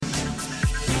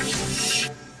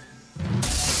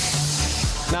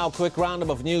Now, a quick roundup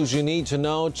of news you need to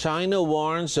know. China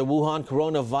warns the Wuhan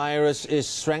coronavirus is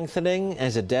strengthening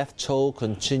as the death toll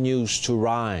continues to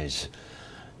rise.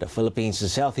 The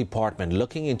Philippines' Health Department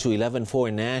looking into 11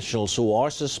 foreign nationals who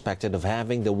are suspected of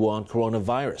having the Wuhan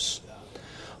coronavirus.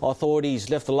 Authorities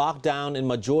lift the lockdown in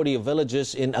majority of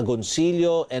villages in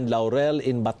Agoncillo and Laurel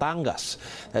in Batangas.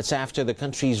 That's after the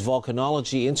country's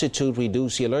Volcanology Institute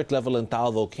reduced the alert level in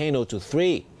Taal volcano to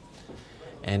 3.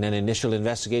 And an initial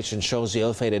investigation shows the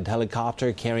ill-fated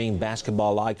helicopter carrying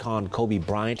basketball icon Kobe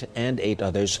Bryant and 8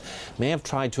 others may have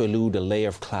tried to elude a layer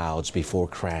of clouds before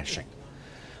crashing.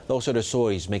 Those are the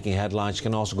stories making headlines. You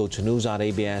can also go to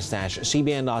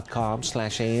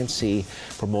news.abs-cbn.com/ANC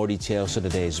for more details of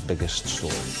today's biggest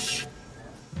stories.